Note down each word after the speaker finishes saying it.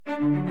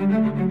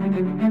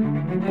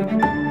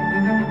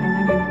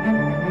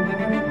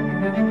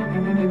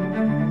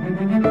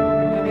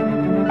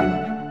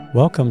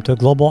Welcome to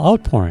Global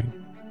Outpouring.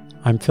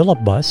 I'm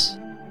Philip Buss.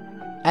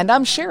 And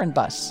I'm Sharon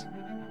Buss.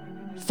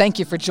 Thank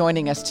you for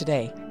joining us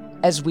today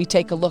as we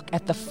take a look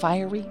at the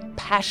fiery,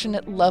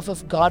 passionate love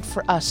of God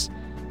for us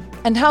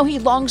and how He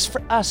longs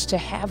for us to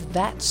have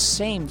that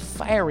same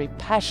fiery,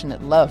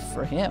 passionate love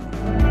for Him.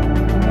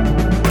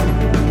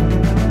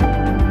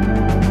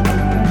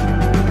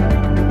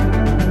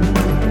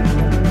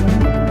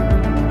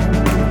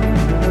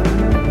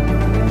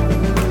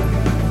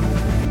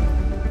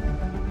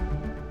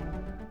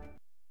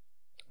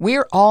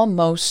 We're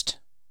almost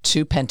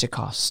to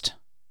Pentecost.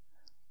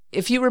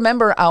 If you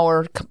remember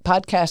our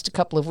podcast a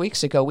couple of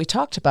weeks ago, we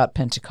talked about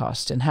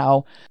Pentecost and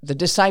how the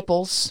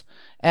disciples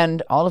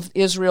and all of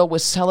Israel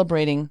was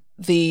celebrating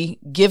the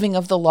giving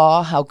of the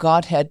law, how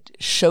God had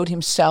showed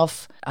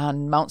Himself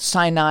on Mount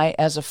Sinai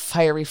as a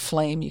fiery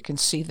flame. You can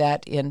see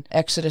that in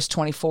Exodus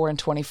 24 and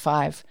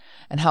 25,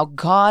 and how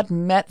God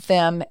met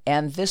them,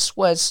 and this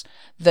was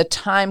the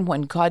time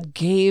when God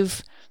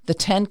gave the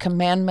 10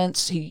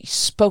 Commandments. He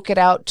spoke it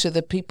out to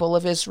the people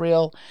of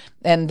Israel,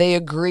 and they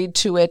agreed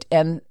to it.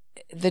 And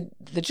the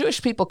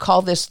Jewish people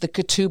call this the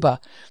ketubah.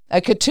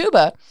 A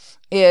ketubah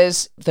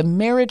is the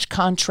marriage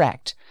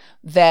contract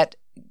that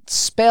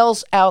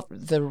spells out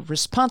the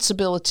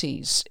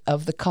responsibilities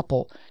of the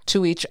couple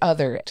to each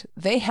other.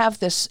 They have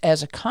this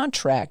as a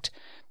contract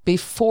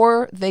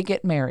before they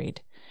get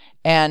married.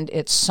 And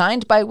it's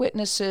signed by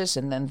witnesses,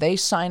 and then they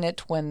sign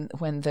it when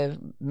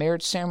the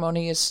marriage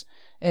ceremony is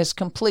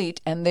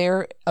complete, and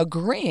they're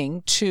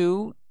agreeing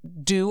to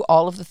do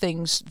all of the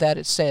things that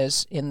it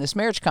says in this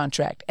marriage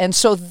contract. And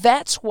so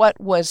that's what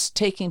was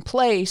taking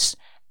place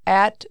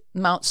at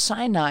Mount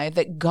Sinai,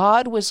 that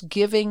God was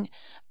giving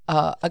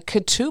a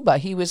ketubah.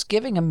 He was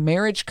giving a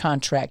marriage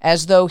contract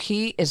as though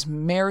He is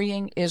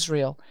marrying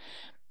Israel.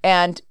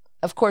 And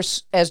of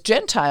course, as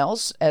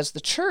Gentiles, as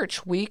the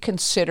church, we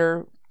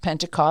consider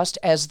Pentecost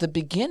as the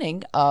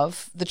beginning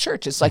of the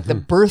church. It's like the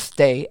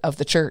birthday of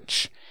the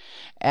church.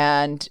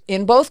 And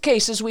in both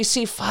cases, we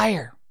see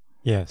fire.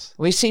 Yes.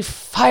 We see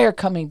fire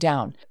coming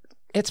down.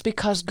 It's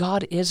because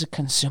God is a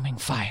consuming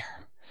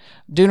fire.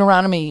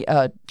 Deuteronomy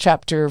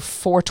chapter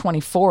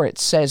 4:24, it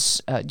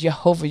says,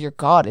 Jehovah your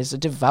God is a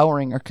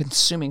devouring or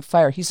consuming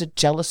fire. He's a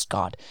jealous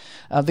God.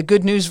 The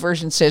Good News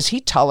version says He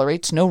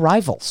tolerates no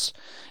rivals.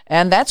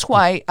 And that's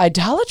why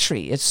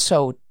idolatry is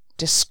so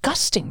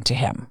disgusting to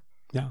Him.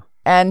 Yeah.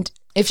 And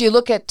if you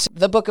look at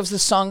the book of the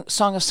Song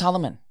of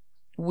Solomon,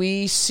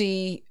 we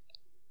see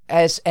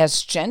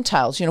as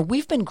Gentiles,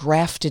 we've been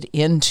grafted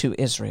into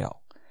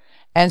Israel.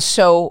 And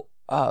so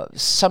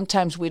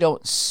sometimes we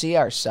don't see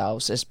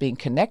ourselves as being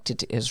connected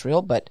to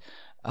Israel, but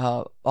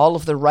all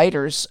of the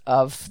writers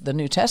of the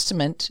New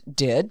Testament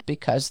did,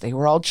 because they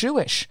were all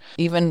Jewish.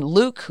 Even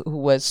Luke, who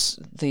was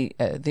the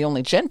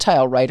only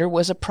Gentile writer,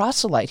 was a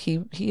proselyte.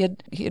 He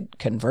had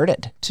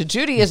converted to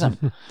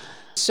Judaism.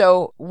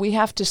 So we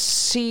have to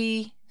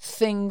see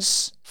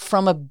things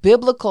from a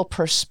biblical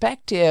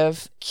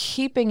perspective,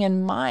 keeping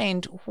in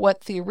mind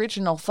what the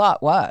original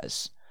thought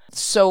was.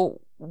 So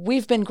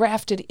we've been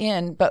grafted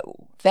in, but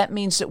that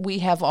means that we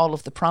have all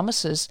of the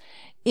promises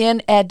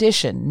in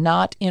addition,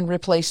 not in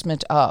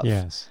replacement of.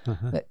 Yes.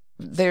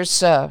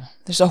 There's a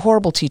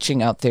horrible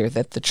teaching out there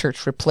that the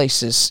church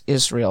replaces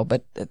Israel,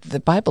 but the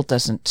Bible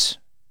doesn't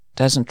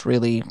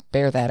really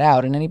bear that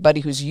out. And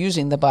anybody who's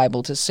using the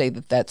Bible to say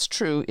that that's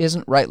true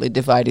isn't rightly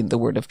dividing the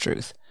word of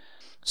truth.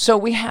 So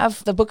we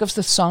have the book of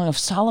the Song of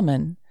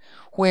Solomon,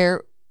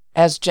 where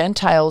as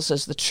Gentiles,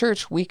 as the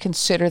church, we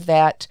consider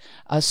that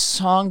a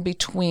song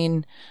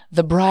between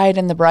the bride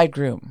and the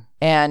bridegroom.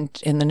 And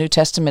in the New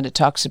Testament, it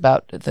talks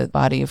about the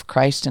body of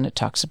Christ, and it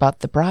talks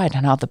about the bride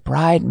and how the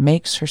bride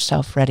makes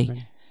herself ready.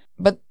 Right.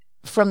 But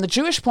from the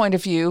Jewish point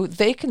of view,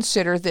 they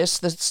consider this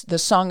the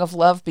song of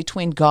love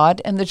between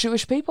God and the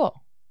Jewish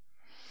people.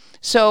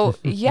 So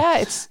yeah,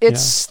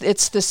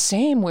 it's the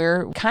same.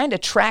 We're kind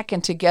of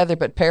tracking together,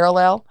 but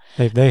parallel.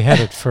 They had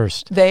it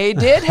first. They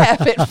did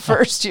have it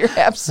first. You're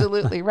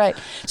absolutely right.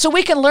 So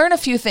we can learn a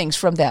few things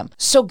from them.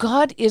 So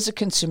God is a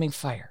consuming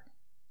fire,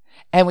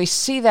 and we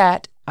see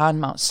that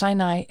on Mount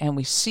Sinai, and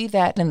we see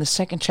that in the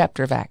 2nd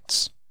chapter of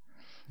Acts,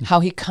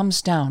 how He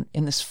comes down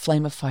in this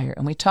flame of fire.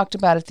 And we talked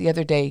about it the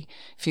other day.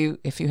 If you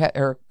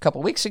or a couple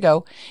of weeks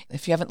ago,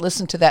 if you haven't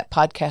listened to that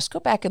podcast, go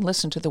back and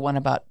listen to the one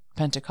about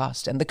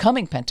Pentecost and the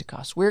coming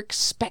Pentecost. We're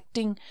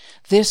expecting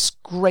this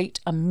great,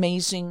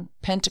 amazing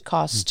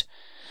Pentecost,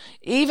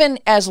 even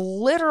as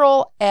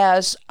literal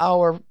as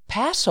our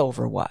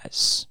Passover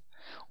was.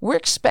 We're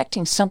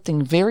expecting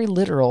something very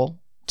literal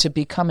to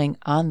be coming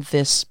on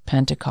this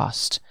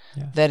Pentecost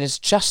that is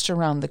just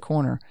around the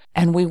corner.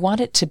 And we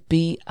want it to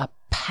be a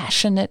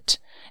passionate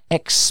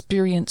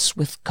experience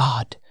with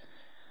God,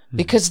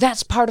 because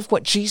that's part of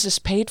what Jesus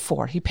paid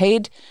for. He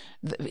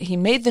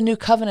made the new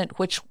covenant,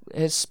 which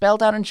is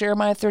spelled out in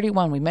Jeremiah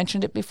 31. We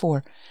mentioned it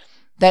before,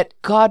 that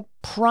God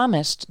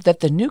promised that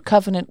the new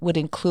covenant would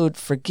include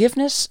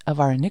forgiveness of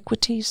our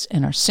iniquities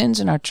and our sins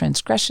and our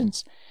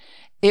transgressions,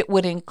 it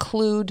would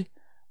include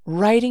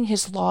writing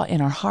his law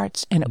in our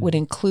hearts, and it would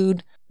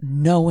include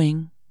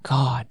knowing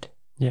God.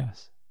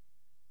 Yes.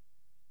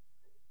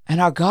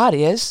 And our God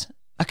is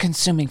a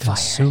consuming fire.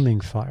 Consuming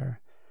fire.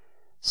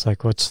 It's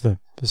like what's the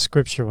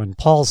scripture when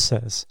Paul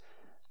says,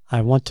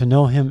 I want to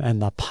know him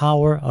and the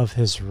power of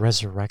his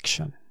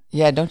resurrection.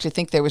 Yeah, don't you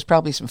think there was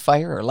probably some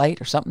fire or light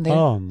or something there?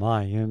 Oh,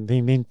 my. I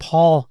mean,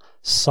 Paul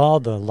saw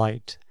the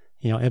light.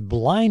 It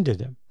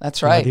blinded him.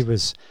 That's right. He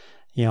was,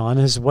 on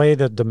his way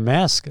to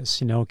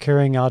Damascus,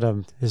 carrying out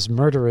his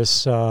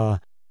murderous...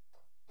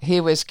 He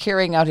was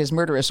carrying out his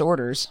murderous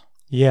orders.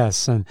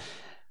 Yes,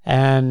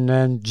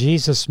 and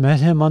Jesus met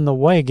him on the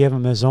way, gave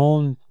him his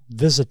own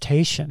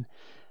visitation,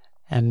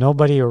 and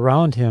nobody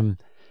around him,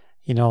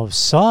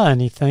 saw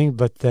anything,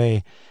 but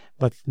they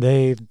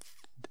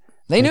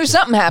knew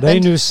something happened. They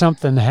knew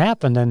something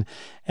happened,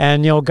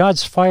 and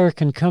God's fire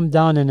can come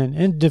down in an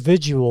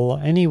individual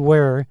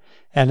anywhere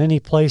at any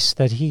place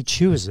that He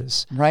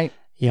chooses. Right.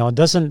 It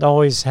doesn't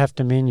always have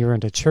to mean you're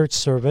in a church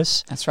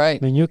service. That's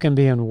right. I mean, you can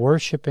be in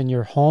worship in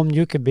your home.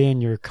 You could be in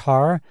your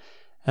car,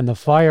 and the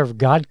fire of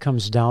God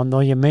comes down, though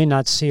you may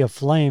not see a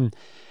flame,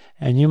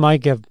 and you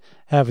might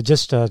have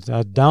just a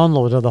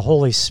download of the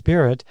Holy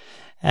Spirit,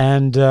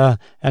 and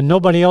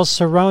nobody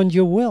else around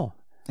you will.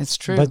 It's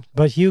true.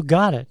 But you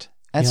got it.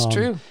 That's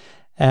true.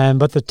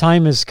 But the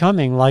time is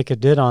coming, like it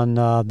did on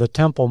the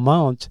Temple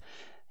Mount,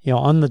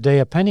 on the day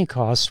of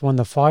Pentecost, when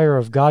the fire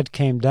of God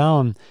came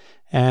down,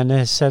 and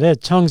it said it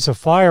had tongues of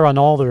fire on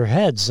all their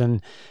heads,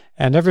 and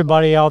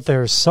everybody out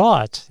there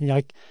saw it.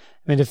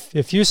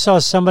 If you saw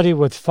somebody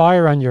with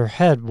fire on your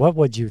head, what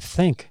would you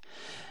think?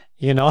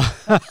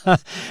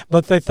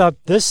 But they thought,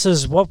 this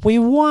is what we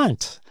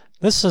want.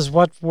 This is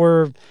what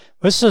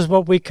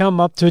we come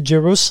up to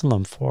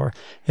Jerusalem for,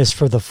 is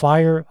for the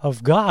fire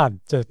of God,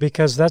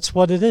 because that's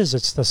what it is.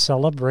 It's the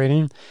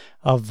celebrating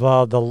of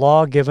the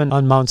law given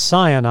on Mount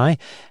Sinai,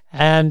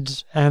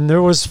 and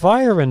there was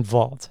fire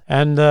involved,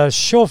 and the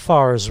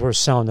shofars were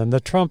sounding, the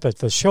trumpet,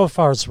 the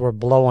shofars were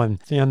blowing,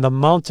 and the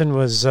mountain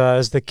was,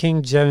 as the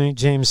King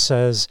James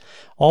says,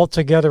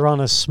 altogether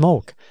on a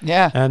smoke.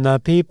 Yeah. And the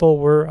people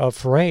were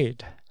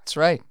afraid. That's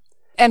right.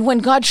 And when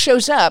God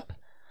shows up,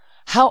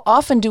 how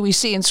often do we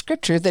see in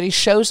Scripture that He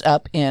shows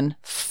up in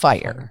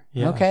fire?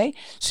 Yeah. Okay?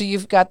 So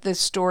you've got this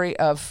story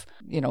of,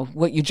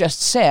 what you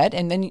just said,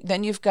 and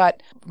then you've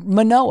got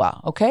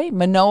Manoah, okay?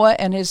 Manoah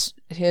and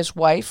his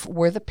wife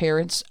were the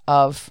parents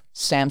of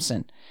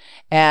Samson.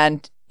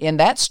 And in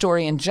that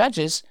story in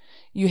Judges,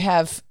 you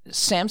have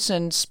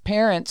Samson's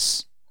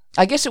parents,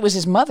 I guess it was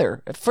his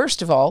mother,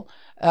 first of all,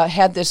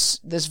 had this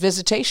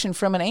visitation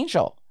from an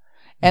angel.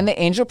 And the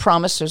angel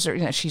promises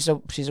her, she's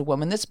a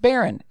woman that's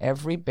barren.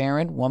 Every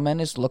barren woman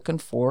is looking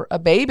for a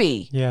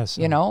baby. Yes.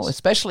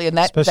 Especially in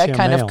that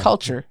kind of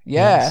culture.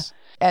 Yeah. Yes.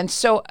 And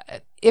so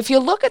if you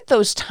look at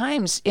those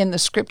times in the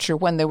Scripture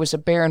when there was a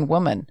barren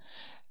woman,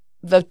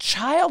 the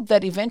child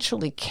that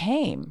eventually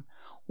came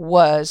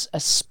was a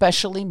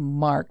specially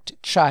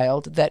marked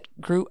child that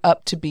grew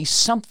up to be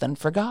something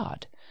for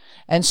God.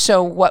 And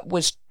so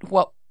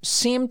what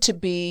seemed to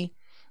be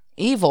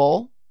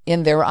evil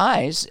in their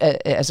eyes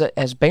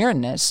as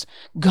barrenness,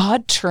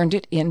 God turned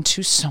it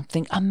into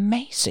something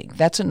amazing.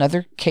 That's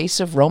another case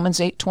of Romans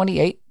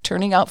 8:28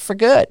 turning out for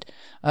good.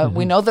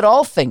 We know that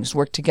all things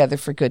work together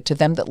for good to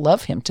them that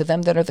love Him, to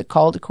them that are the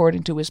called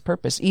according to His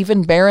purpose.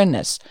 Even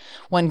barrenness,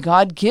 when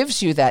God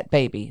gives you that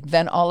baby,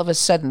 then all of a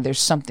sudden there's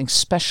something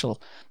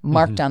special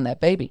marked on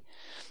that baby.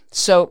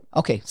 So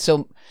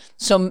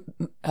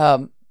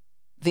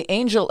the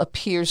angel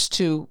appears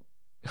to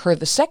her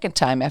the second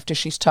time after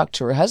she's talked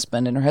to her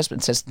husband, and her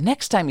husband says,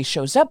 next time he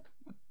shows up,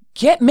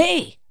 get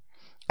me.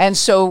 And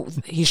so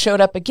he showed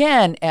up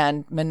again,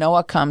 and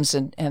Manoah comes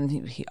and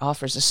he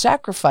offers a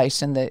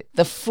sacrifice, and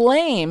the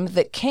flame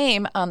that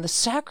came on the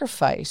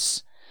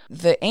sacrifice,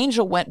 the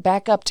angel went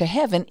back up to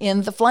heaven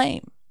in the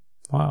flame.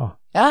 Wow.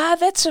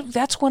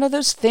 That's one of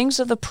those things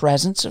of the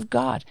presence of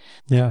God.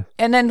 Yeah.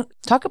 And then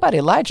talk about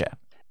Elijah.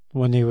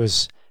 When he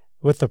was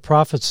with the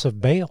prophets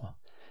of Baal,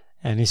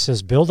 and he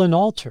says, build an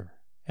altar.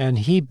 And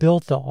he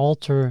built the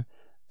altar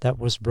that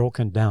was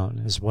broken down,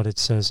 is what it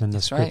says in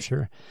the Scripture.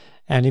 Right.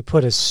 And he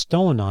put a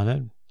stone on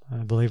it,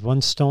 I believe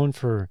one stone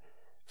for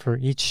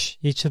each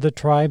of the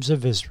tribes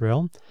of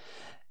Israel.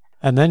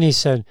 And then he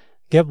said,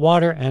 get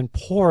water and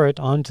pour it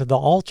onto the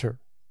altar.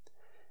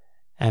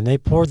 And they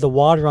poured the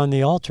water on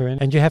the altar.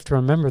 And you have to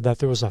remember that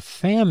there was a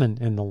famine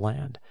in the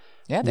land.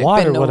 Yeah,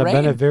 water would have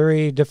been a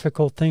very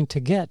difficult thing to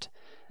get.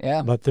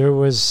 Yeah. But there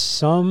was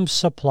some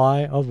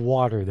supply of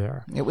water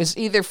there. It was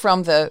either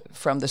from the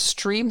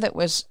stream that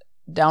was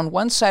down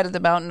one side of the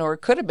mountain, or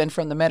it could have been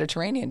from the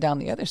Mediterranean down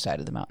the other side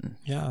of the mountain.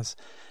 Yes.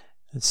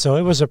 So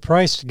it was a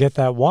price to get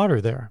that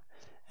water there.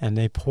 And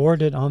they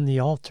poured it on the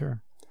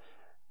altar.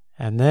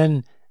 And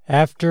then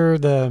after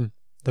the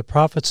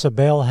prophets of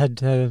Baal had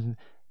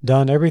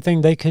done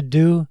everything they could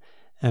do,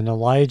 and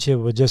Elijah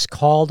would just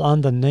called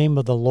on the name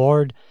of the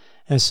Lord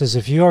and says,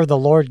 if you are the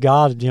Lord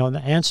God,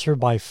 answer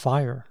by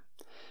fire.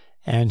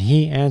 and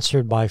he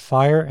answered by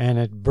fire, and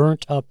it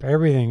burnt up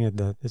everything.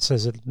 It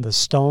says the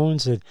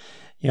stones,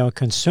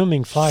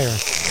 consuming fire.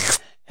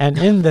 And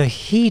in the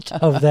heat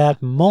of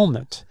that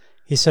moment,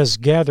 he says,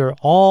 gather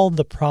all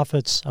the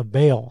prophets of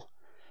Baal.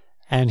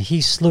 And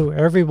he slew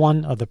every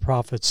one of the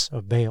prophets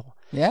of Baal.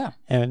 Yeah.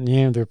 And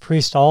the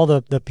priest, all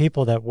the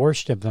people that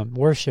worshipped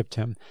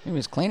him. He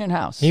was cleaning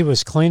house. He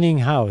was cleaning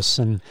house.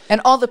 And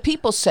all the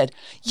people said,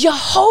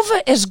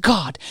 Jehovah is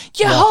God.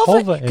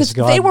 Jehovah is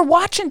God. Because they were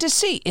watching to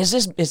see, is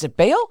it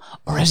Baal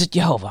or is it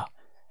Jehovah?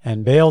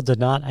 And Baal did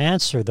not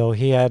answer, though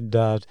he had,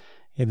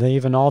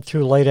 even all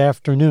through late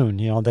afternoon,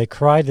 they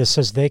cried. It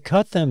says they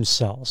cut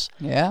themselves.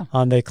 Yeah.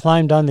 They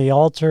climbed on the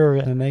altar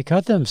and they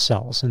cut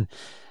themselves.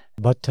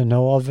 But to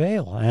no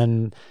avail.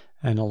 And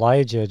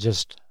Elijah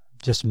just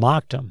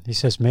mocked him. He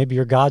says, maybe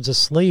your God's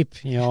asleep,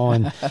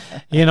 and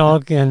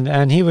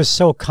and he was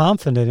so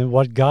confident in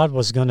what God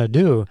was going to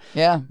do.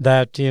 Yeah.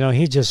 That,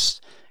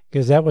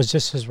 because that was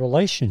just his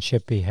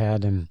relationship he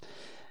had, and,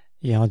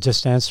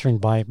 just answering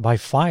by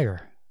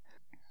fire.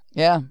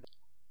 Yeah.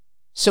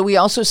 So we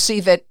also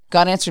see that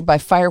God answered by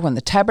fire when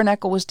the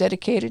tabernacle was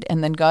dedicated,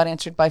 and then God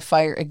answered by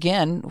fire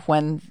again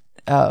when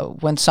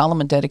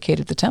Solomon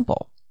dedicated the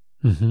temple.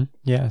 Mm-hmm.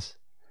 Yes.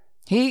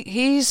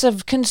 He's a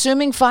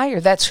consuming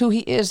fire. That's who he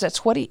is.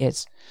 That's what he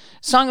is.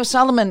 Song of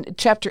Solomon,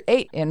 chapter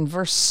 8, in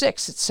verse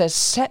 6, it says,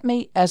 set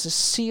me as a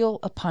seal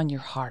upon your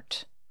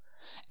heart,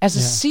 as a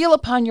seal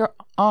upon your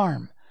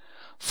arm.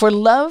 For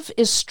love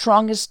is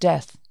strong as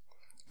death.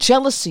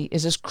 Jealousy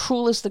is as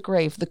cruel as the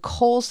grave. The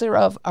coals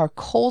thereof are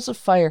coals of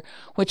fire,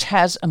 which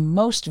has a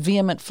most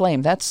vehement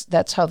flame.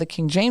 That's how the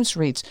King James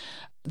reads.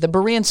 The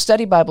Berean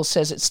Study Bible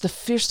says it's the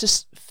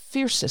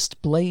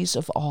fiercest blaze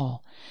of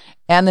all.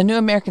 And the New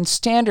American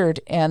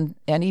Standard and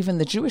even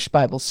the Jewish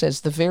Bible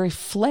says the very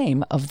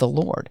flame of the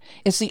Lord.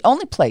 It's the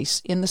only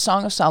place in the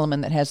Song of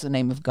Solomon that has the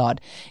name of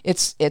God.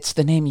 It's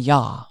the name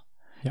Yah.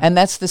 Yeah. And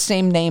that's the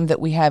same name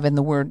that we have in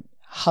the word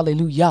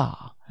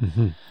hallelujah.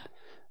 Mm-hmm.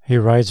 He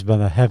rides by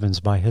the heavens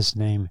by his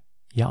name,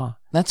 Yah.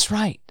 That's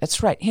right.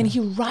 And he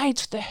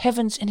rides the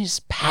heavens in his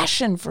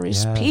passion for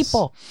his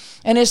people.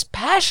 And his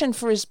passion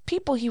for his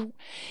people,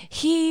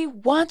 he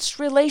wants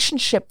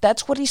relationship.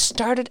 That's what he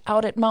started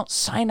out at Mount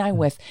Sinai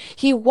with.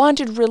 He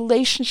wanted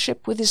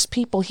relationship with his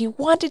people. He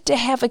wanted to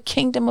have a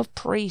kingdom of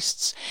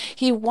priests.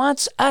 He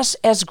wants us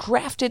as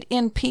grafted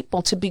in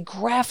people to be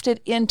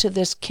grafted into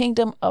this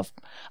kingdom of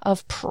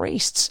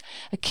priests,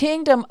 a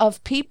kingdom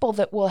of people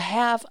that will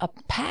have a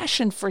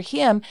passion for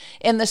him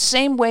in the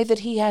same way that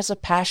he has a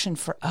passion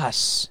for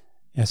us.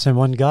 Yes, and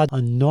when God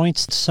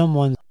anoints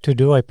someone to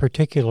do a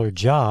particular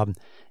job,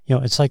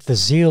 it's like the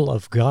zeal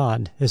of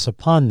God is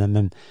upon them.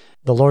 And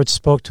the Lord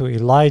spoke to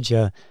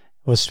Elijah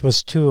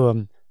was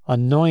to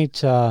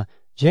anoint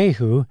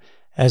Jehu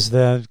as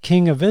the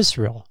king of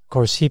Israel. Of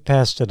course, he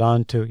passed it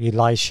on to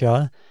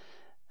Elisha,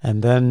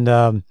 and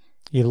then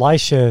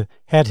Elisha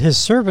had his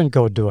servant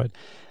go do it.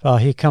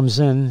 He comes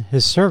in,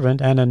 his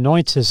servant, and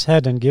anoints his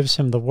head and gives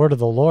him the word of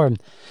the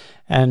Lord,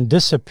 and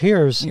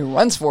disappears. He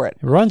runs for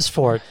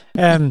it.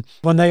 And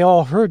when they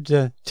all heard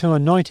to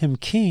anoint him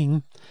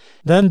king,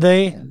 then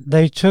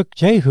they took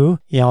Jehu,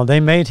 they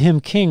made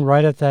him king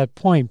right at that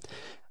point.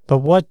 But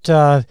what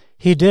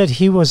he did,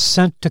 he was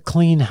sent to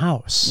clean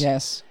house.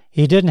 Yes.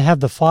 He didn't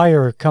have the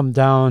fire come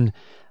down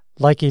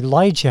like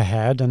Elijah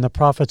had and the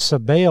prophets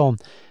of Baal,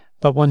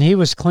 but when he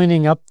was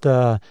cleaning up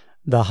the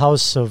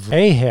house of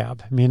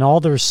Ahab, all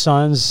their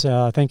sons,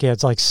 I think he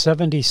had like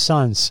 70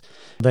 sons.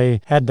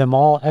 They had them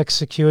all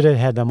executed,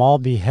 had them all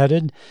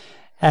beheaded.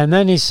 And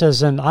then he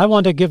says, and I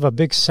want to give a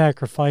big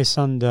sacrifice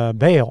unto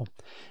Baal.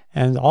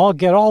 And I'll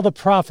get all the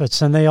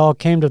prophets, and they all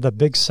came to the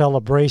big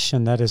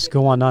celebration that is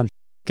going on.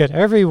 Get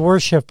every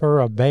worshiper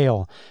of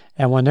Baal.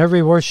 And when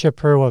every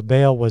worshiper of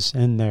Baal was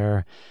in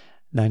there,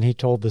 then he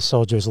told the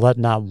soldiers, let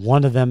not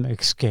one of them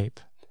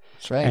escape.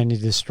 That's right. And he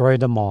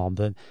destroyed them all.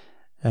 But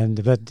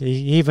he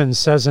even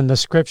says in the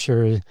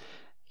scripture,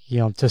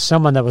 to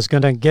someone that was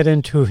going to get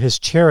into his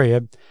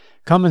chariot,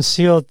 come and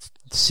see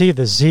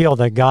the zeal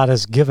that God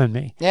has given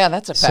me. Yeah,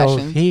 that's a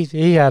passion. So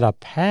he had a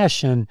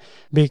passion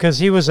because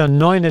he was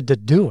anointed to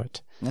do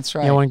it. That's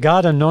right. When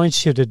God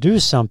anoints you to do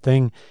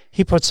something,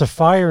 he puts a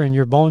fire in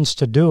your bones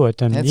to do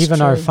it. And that's even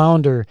true. Our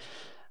founder,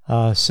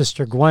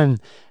 Sister Gwen,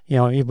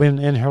 even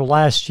in her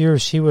last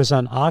years, she was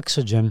on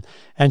oxygen,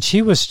 and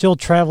she was still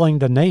traveling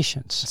the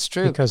nations. That's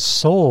true. Because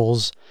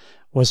souls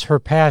was her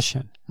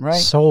passion. Right.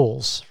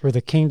 Souls for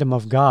the kingdom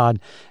of God,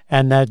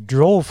 and that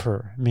drove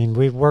her.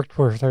 We've worked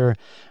with her.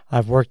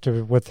 I've worked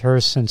with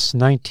her since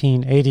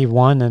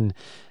 1981,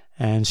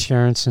 and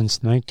Sharon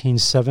since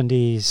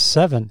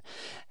 1977,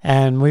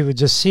 and we would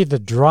just see the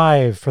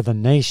drive for the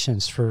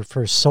nations, for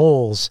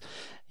souls,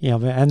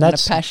 and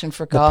that's a passion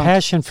for God. The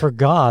passion for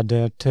God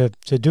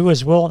to do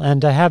His will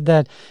and to have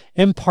that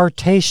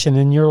impartation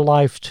in your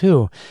life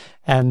too,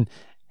 and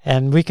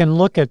we can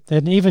look at,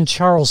 and even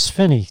Charles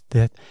Finney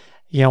that.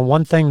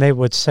 One thing they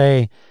would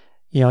say,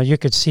 you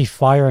could see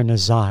fire in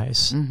his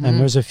eyes. Mm-hmm. And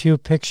there's a few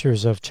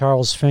pictures of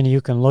Charles Finney.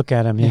 You can look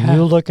at him, and Yeah.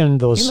 you look in He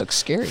those looks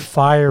scary.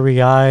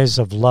 fiery eyes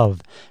of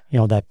love,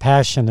 that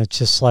passion. It's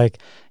just like,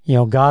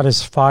 God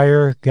is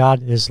fire,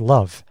 God is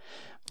love.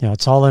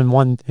 It's all in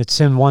one, it's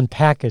in one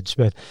package,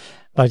 but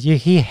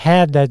he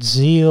had that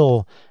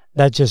zeal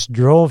that just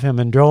drove him.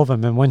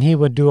 And when he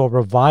would do a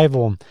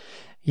revival,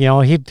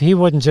 he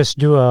wouldn't just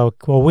do a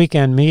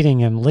weekend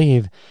meeting and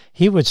leave.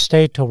 He would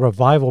stay till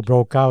revival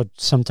broke out,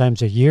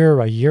 sometimes a year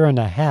and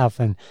a half,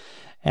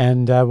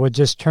 and would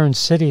just turn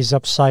cities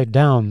upside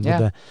down.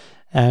 Yeah.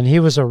 And he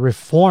was a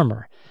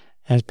reformer,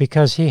 and it's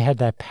because he had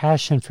that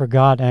passion for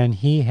God and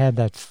he had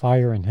that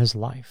fire in his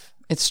life.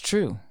 It's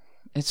true.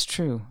 It's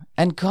true.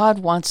 And God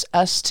wants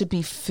us to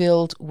be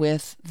filled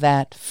with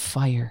that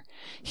fire.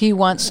 He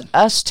wants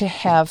us to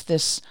have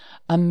this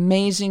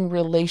amazing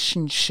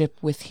relationship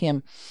with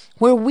him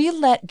where we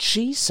let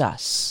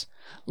Jesus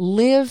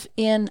live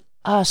in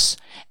us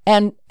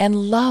and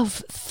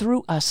love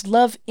through us,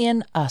 love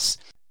in us.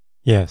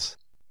 Yes.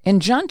 In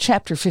John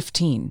chapter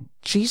 15,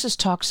 Jesus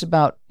talks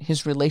about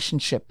his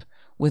relationship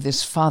with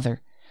his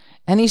Father.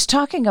 And he's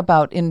talking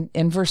about in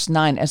verse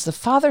 9, as the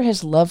Father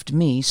has loved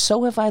me,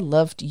 so have I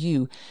loved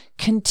you.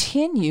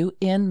 Continue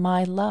in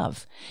my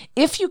love.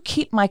 If you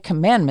keep my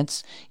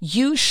commandments,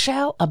 you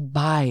shall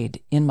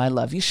abide in my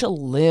love. You shall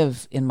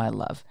live in my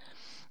love.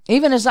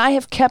 Even as I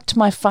have kept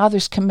my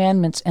Father's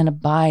commandments and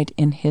abide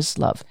in his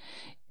love.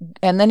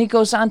 And then he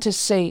goes on to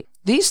say,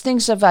 these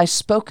things have I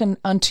spoken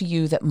unto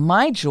you, that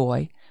my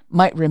joy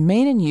might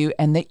remain in you,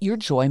 and that your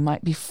joy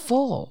might be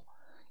full.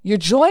 Your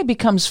joy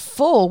becomes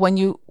full when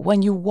you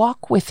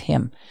walk with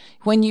him,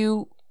 when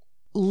you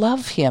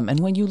love him, and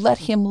when you let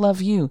him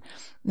love you.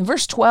 And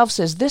verse 12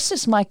 says, this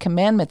is my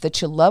commandment,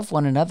 that you love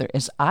one another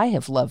as I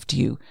have loved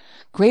you.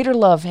 Greater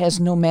love has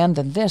no man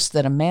than this,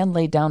 that a man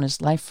lay down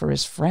his life for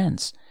his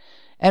friends.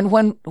 And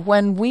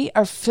when we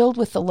are filled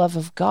with the love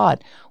of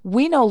God,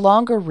 we no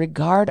longer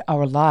regard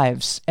our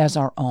lives as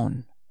our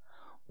own.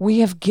 We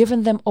have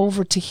given them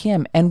over to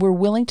him, and we're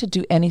willing to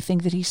do anything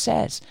that he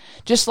says.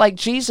 Just like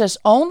Jesus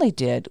only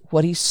did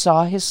what he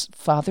saw his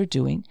Father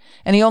doing,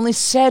 and he only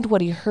said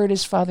what he heard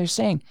his Father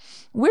saying.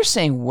 We're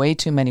saying way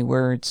too many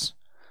words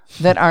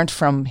that aren't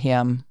from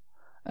him.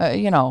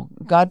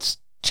 God's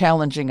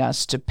challenging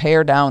us to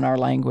pare down our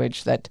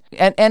language.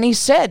 And he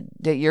said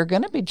that you're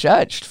going to be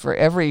judged for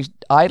every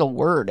idle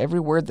word, every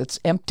word that's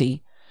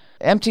empty.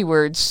 Empty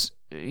words,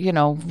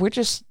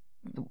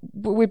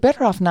 we're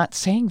better off not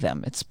saying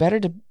them. It's better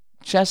to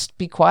just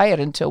be quiet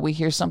until we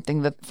hear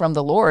something from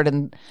the Lord,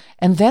 and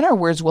then our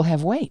words will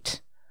have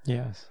weight.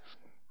 Yes.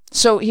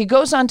 So he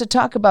goes on to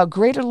talk about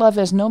greater love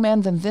has no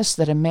man than this,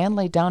 that a man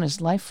lay down his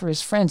life for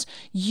his friends.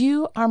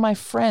 You are my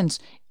friends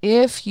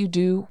if you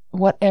do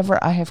whatever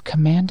I have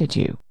commanded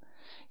you.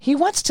 He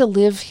wants to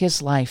live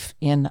his life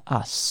in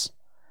us.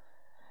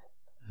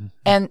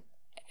 And,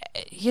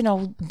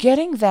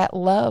 getting that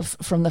love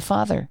from the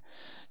Father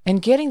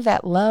and getting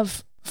that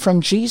love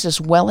from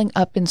Jesus welling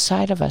up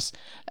inside of us,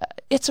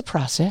 it's a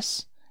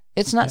process.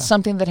 It's not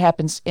something that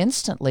happens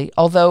instantly,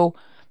 although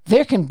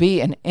there can be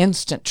an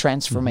instant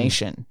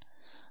transformation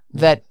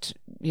that,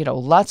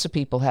 lots of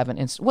people have an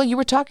instant. Well, you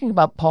were talking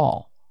about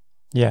Paul.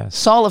 Yes.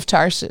 Saul of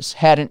Tarsus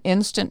had an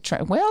instant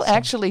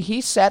actually,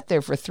 he sat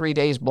there for 3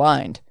 days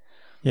blind.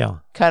 Yeah.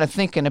 Kind of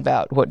thinking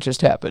about what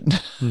just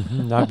happened.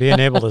 Not being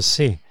able to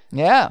see.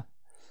 Yeah.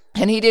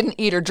 And he didn't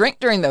eat or drink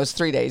during those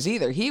 3 days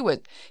either. He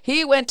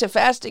went to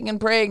fasting and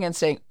praying and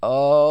saying,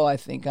 "Oh, I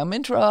think I'm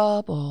in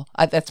trouble."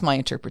 That's my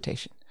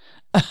interpretation.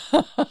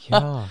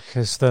 Yeah,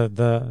 because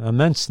the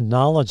immense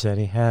knowledge that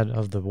he had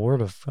of the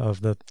word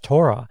of the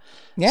Torah,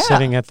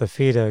 sitting at the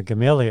feet of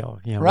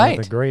Gamaliel, one of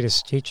the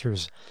greatest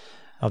teachers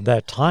of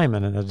that time,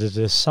 and a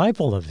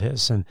disciple of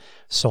his. And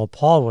so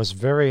Paul was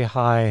very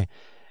high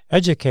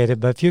educated.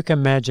 But if you can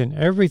imagine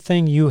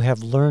everything you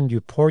have learned,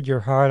 you poured your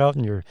heart out,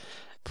 and you're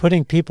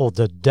putting people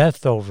to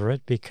death over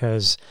it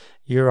because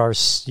this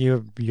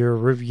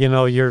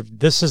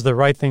is the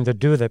right thing to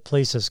do that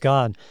pleases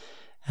God,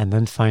 and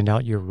then find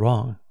out you're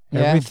wrong.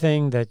 Yeah.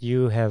 Everything that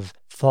you have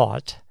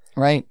thought.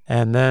 Right.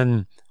 And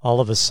then all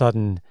of a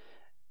sudden,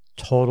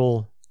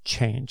 total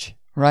change.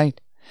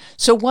 Right.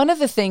 So one of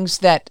the things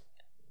that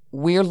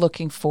we're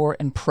looking for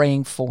and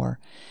praying for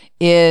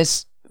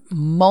is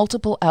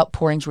multiple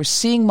outpourings. We're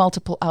seeing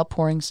multiple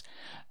outpourings.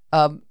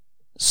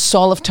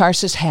 Saul of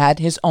Tarsus had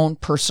his own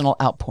personal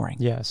outpouring.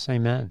 Yes,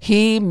 amen.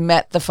 He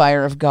met the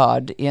fire of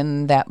God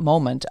in that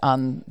moment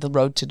on the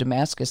road to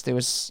Damascus. There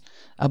was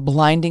a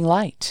blinding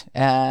light,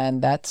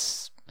 and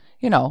that's,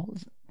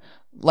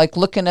 like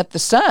looking at the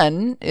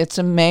sun, it's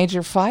a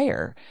major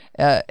fire,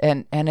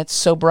 and it's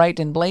so bright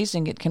and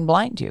blazing it can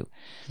blind you.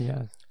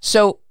 Yeah.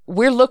 So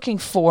we're looking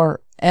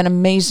for an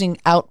amazing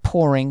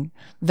outpouring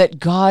that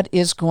God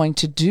is going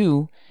to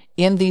do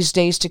in these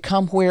days to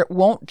come, where it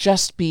won't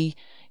just be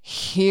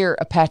here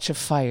a patch of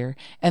fire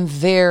and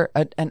there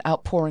an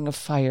outpouring of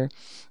fire,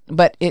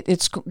 but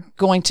it's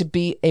going to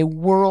be a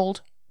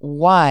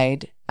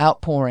worldwide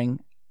outpouring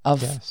of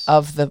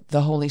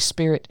the Holy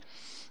Spirit.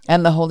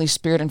 and the Holy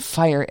Spirit and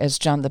fire, as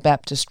John the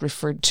Baptist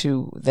referred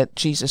to that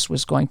Jesus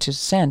was going to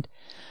send.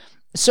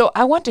 So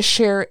I want to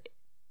share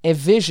a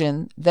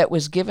vision that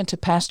was given to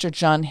Pastor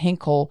John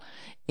Hinkle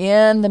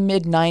in the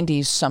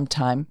mid-90s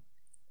sometime.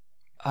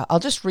 I'll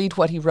just read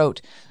what he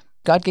wrote.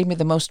 God gave me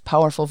the most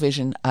powerful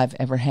vision I've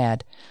ever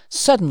had.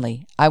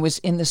 Suddenly, I was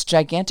in this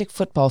gigantic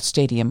football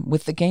stadium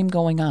with the game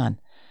going on.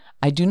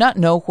 I do not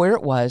know where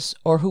it was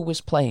or who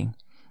was playing.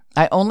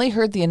 I only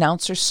heard the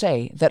announcer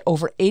say that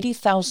over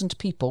 80,000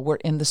 people were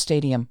in the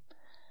stadium.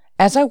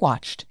 As I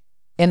watched,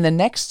 in the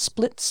next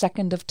split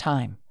second of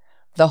time,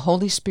 the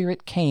Holy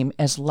Spirit came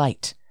as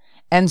light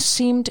and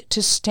seemed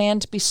to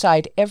stand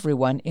beside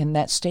everyone in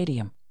that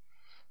stadium.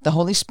 The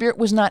Holy Spirit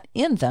was not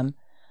in them,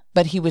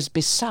 but he was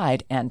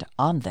beside and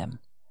on them.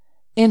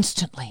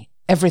 Instantly,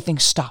 everything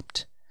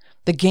stopped.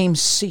 The game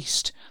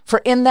ceased,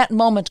 for in that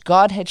moment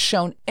God had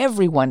shown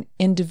everyone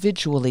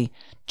individually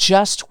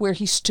just where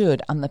he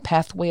stood on the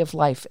pathway of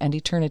life and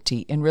eternity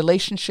in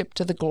relationship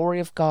to the glory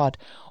of God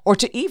or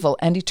to evil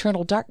and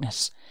eternal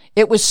darkness.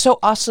 It was so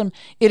awesome,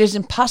 it is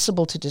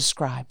impossible to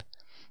describe.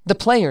 The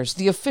players,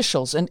 the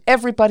officials, and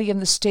everybody in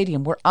the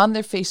stadium were on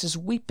their faces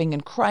weeping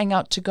and crying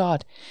out to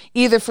God,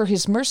 either for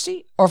his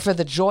mercy or for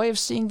the joy of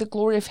seeing the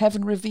glory of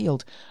heaven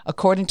revealed,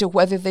 according to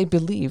whether they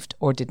believed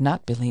or did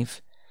not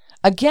believe.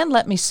 Again,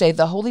 let me say,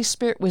 the Holy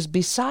Spirit was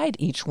beside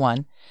each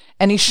one,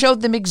 and he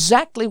showed them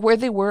exactly where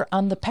they were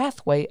on the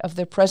pathway of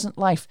their present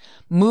life,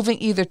 moving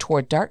either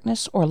toward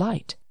darkness or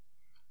light.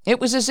 It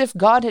was as if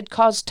God had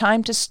caused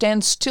time to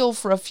stand still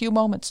for a few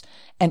moments,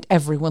 and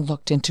everyone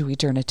looked into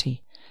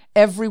eternity.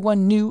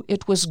 Everyone knew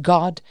it was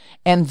God,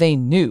 and they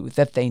knew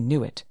that they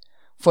knew it,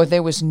 for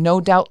there was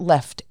no doubt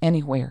left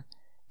anywhere.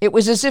 It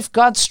was as if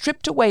God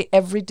stripped away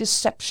every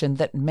deception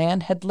that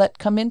man had let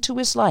come into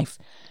his life,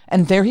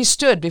 and there he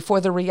stood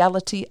before the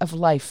reality of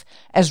life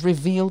as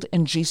revealed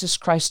in Jesus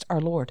Christ our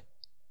Lord.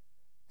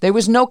 There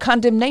was no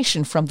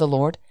condemnation from the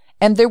Lord,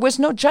 and there was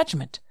no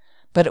judgment,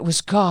 but it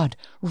was God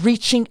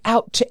reaching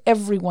out to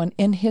everyone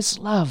in his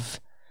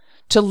love,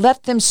 to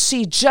let them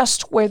see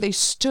just where they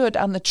stood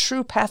on the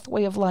true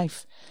pathway of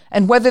life,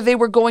 and whether they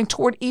were going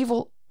toward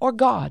evil or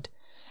God.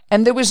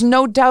 And there was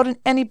no doubt in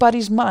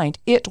anybody's mind,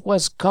 it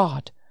was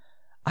God.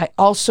 I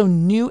also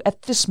knew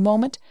at this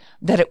moment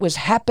that it was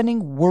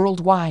happening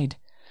worldwide.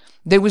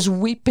 There was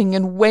weeping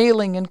and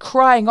wailing and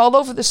crying all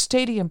over the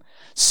stadium.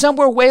 Some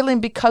were wailing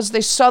because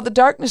they saw the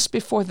darkness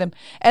before them,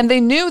 and they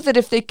knew that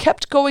if they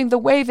kept going the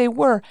way they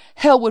were,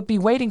 hell would be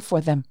waiting for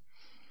them.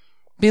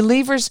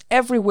 Believers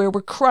everywhere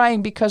were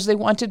crying because they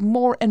wanted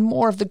more and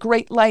more of the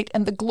great light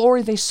and the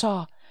glory they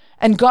saw,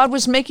 and God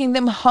was making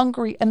them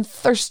hungry and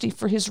thirsty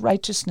for his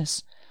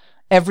righteousness.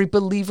 Every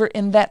believer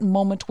in that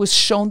moment was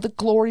shown the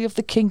glory of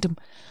the kingdom.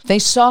 They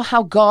saw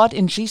how God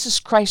in Jesus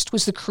Christ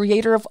was the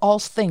creator of all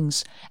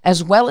things,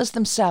 as well as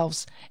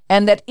themselves,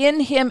 and that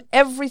in him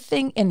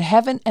everything in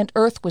heaven and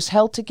earth was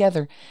held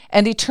together,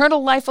 and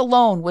eternal life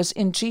alone was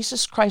in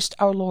Jesus Christ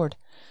our Lord.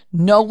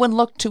 No one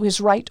looked to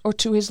his right or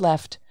to his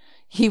left.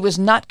 He was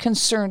not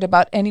concerned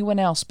about anyone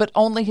else, but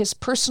only his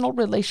personal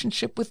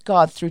relationship with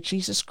God through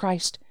Jesus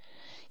Christ.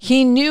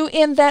 He knew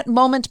in that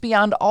moment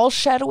beyond all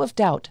shadow of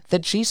doubt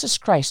that Jesus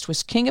Christ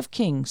was King of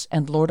Kings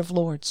and Lord of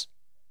Lords.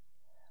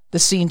 The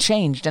scene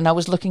changed, and I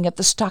was looking at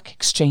the stock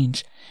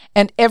exchange,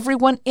 and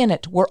everyone in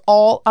it were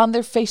all on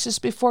their faces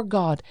before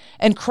God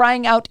and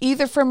crying out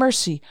either for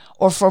mercy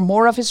or for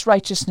more of his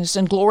righteousness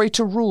and glory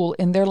to rule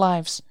in their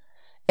lives.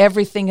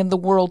 Everything in the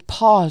world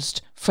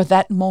paused for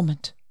that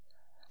moment.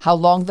 How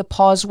long the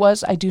pause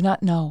was, I do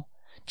not know.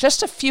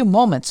 Just a few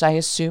moments, I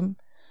assume,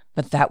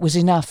 but that was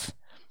enough.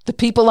 The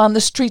people on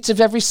the streets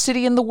of every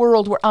city in the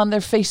world were on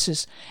their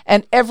faces,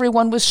 and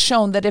everyone was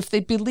shown that if they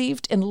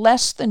believed in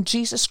less than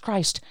Jesus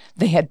Christ,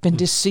 they had been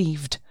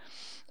deceived.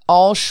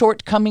 All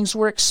shortcomings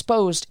were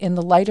exposed in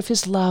the light of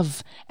his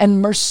love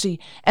and mercy,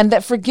 and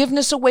that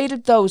forgiveness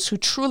awaited those who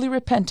truly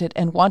repented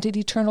and wanted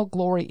eternal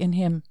glory in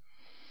him.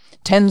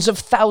 Tens of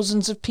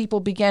thousands of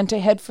people began to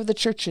head for the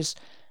churches,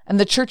 and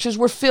the churches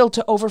were filled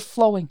to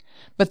overflowing,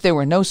 but there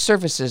were no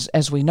services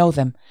as we know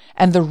them,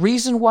 and the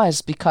reason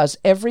was because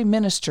every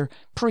minister,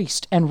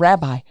 priest, and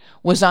rabbi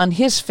was on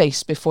his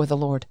face before the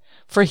Lord,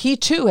 for he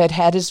too had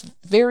had his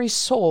very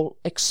soul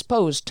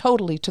exposed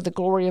totally to the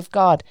glory of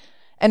God,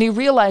 and he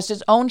realized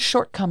his own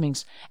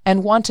shortcomings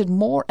and wanted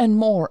more and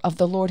more of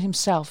the Lord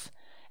himself.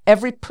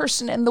 Every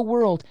person in the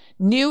world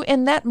knew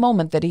in that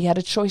moment that he had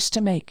a choice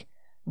to make.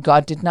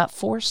 God did not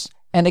force.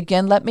 And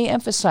again, let me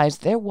emphasize,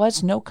 there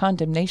was no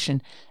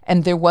condemnation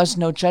and there was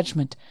no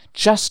judgment,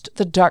 just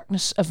the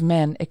darkness of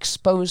men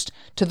exposed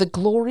to the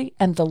glory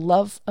and the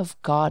love of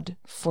God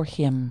for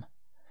him.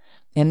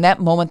 In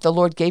that moment, the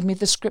Lord gave me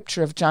the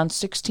scripture of John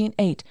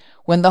 16:8.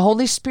 When the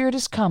Holy Spirit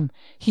is come,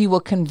 he will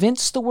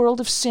convince the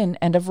world of sin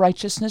and of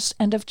righteousness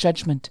and of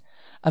judgment.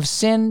 Of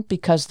sin,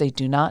 because they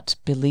do not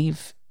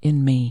believe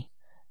in me.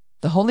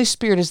 The Holy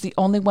Spirit is the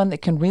only one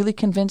that can really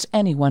convince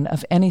anyone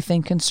of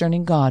anything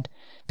concerning God,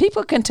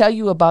 People can tell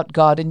you about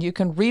God and you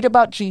can read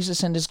about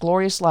Jesus and his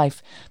glorious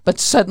life, but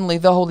suddenly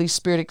the Holy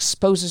Spirit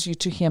exposes you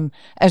to him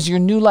as your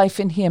new life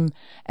in him,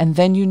 and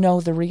then you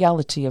know the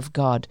reality of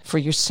God for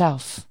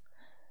yourself.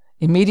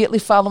 Immediately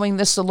following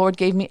this, the Lord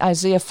gave me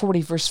Isaiah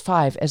 40, verse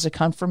 5, as a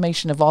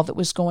confirmation of all that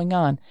was going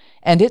on.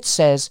 And it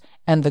says,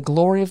 "And the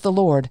glory of the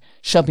Lord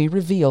shall be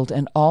revealed,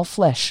 and all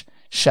flesh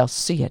shall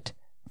see it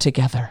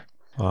together."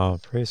 Oh,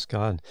 praise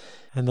God.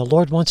 And the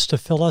Lord wants to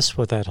fill us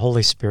with that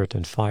Holy Spirit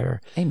and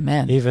fire.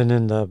 Amen. Even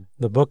in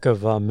the book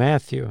of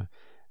Matthew,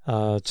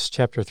 it's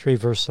chapter 3,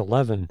 verse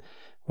 11,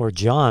 where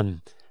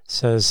John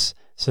says,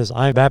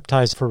 "I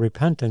baptize for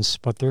repentance,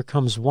 but there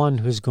comes one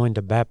who's going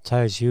to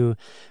baptize you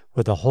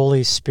with the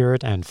Holy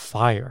Spirit and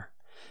fire."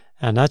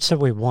 And that's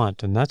what we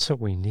want, and that's what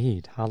we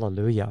need.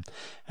 Hallelujah.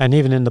 And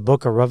even in the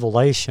book of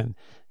Revelation,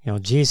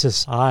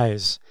 Jesus'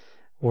 eyes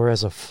were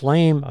as a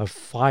flame of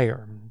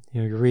fire.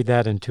 You read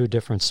that in two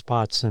different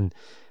spots in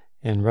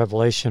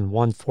Revelation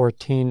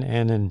 1:14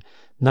 and in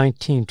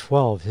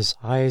 19:12. His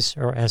eyes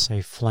are as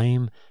a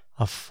flame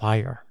of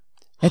fire.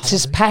 It's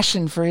his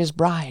passion for his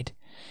bride.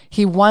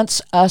 He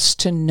wants us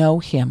to know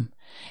him.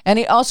 And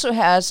he also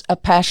has a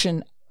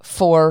passion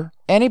for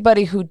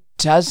anybody who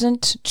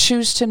doesn't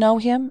choose to know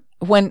him.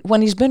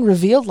 When he's been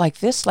revealed like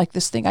this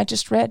thing I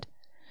just read,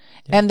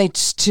 and they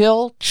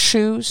still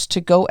choose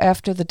to go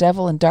after the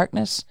devil in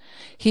darkness,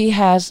 he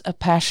has a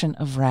passion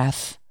of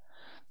wrath.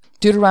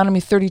 Deuteronomy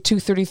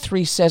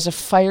 32:33 says, "A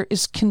fire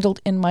is kindled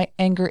in my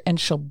anger and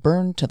shall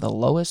burn to the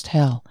lowest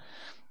hell."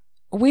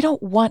 We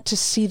don't want to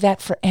see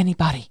that for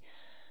anybody.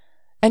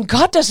 And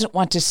God doesn't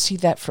want to see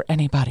that for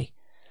anybody.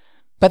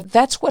 But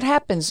that's what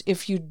happens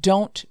if you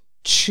don't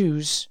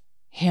choose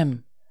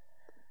him.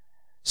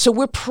 So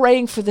we're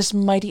praying for this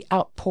mighty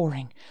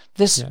outpouring,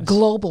 this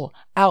global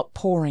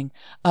outpouring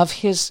of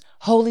his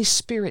Holy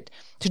Spirit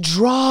to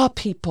draw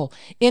people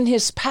in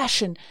his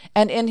passion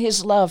and in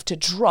his love, to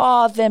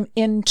draw them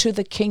into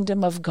the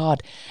kingdom of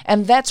God.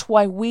 And that's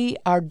why we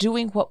are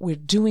doing what we're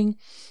doing,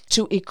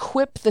 to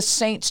equip the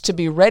saints to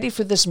be ready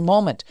for this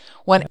moment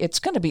when it's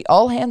going to be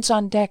all hands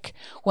on deck,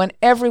 when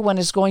everyone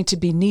is going to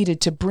be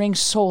needed to bring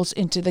souls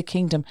into the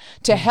kingdom,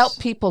 to help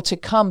people to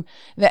come.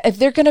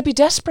 They're going to be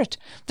desperate.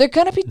 They're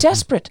going to be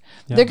desperate.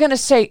 Yeah. They're going to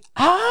say,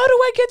 "How do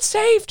I get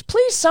saved?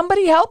 Please,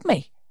 somebody help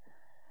me."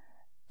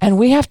 And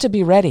we have to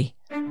be ready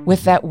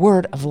with that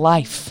word of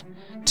life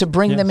to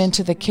bring them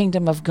into the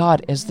kingdom of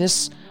God as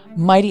this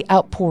mighty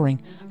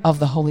outpouring of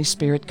the Holy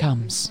Spirit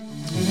comes.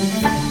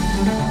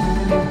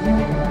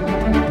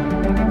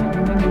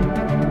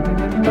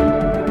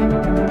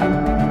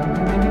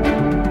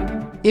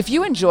 If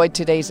you enjoyed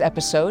today's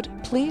episode,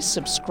 please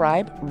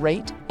subscribe,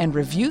 rate, and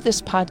review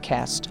this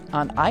podcast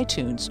on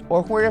iTunes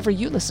or wherever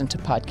you listen to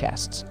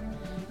podcasts.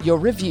 Your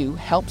review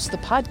helps the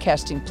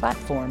podcasting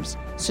platforms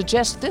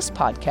suggest this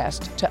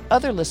podcast to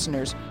other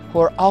listeners who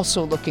are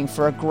also looking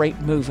for a great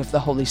move of the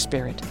Holy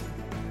Spirit.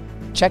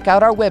 Check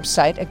out our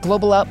website at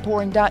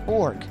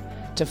globaloutpouring.org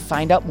to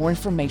find out more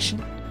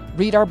information,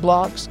 read our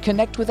blogs,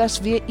 connect with us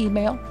via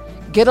email,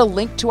 get a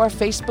link to our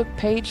Facebook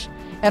page,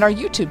 and our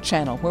YouTube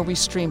channel where we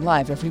stream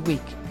live every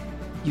week.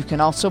 You can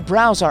also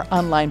browse our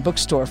online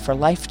bookstore for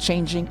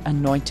life-changing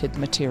anointed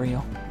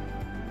material.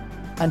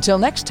 Until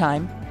next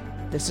time,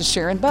 this is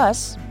Sharon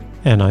Buss.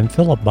 And I'm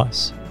Philip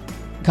Buss.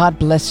 God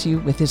bless you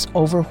with his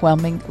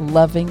overwhelming,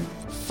 loving,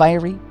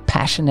 fiery,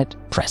 passionate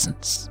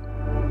presence.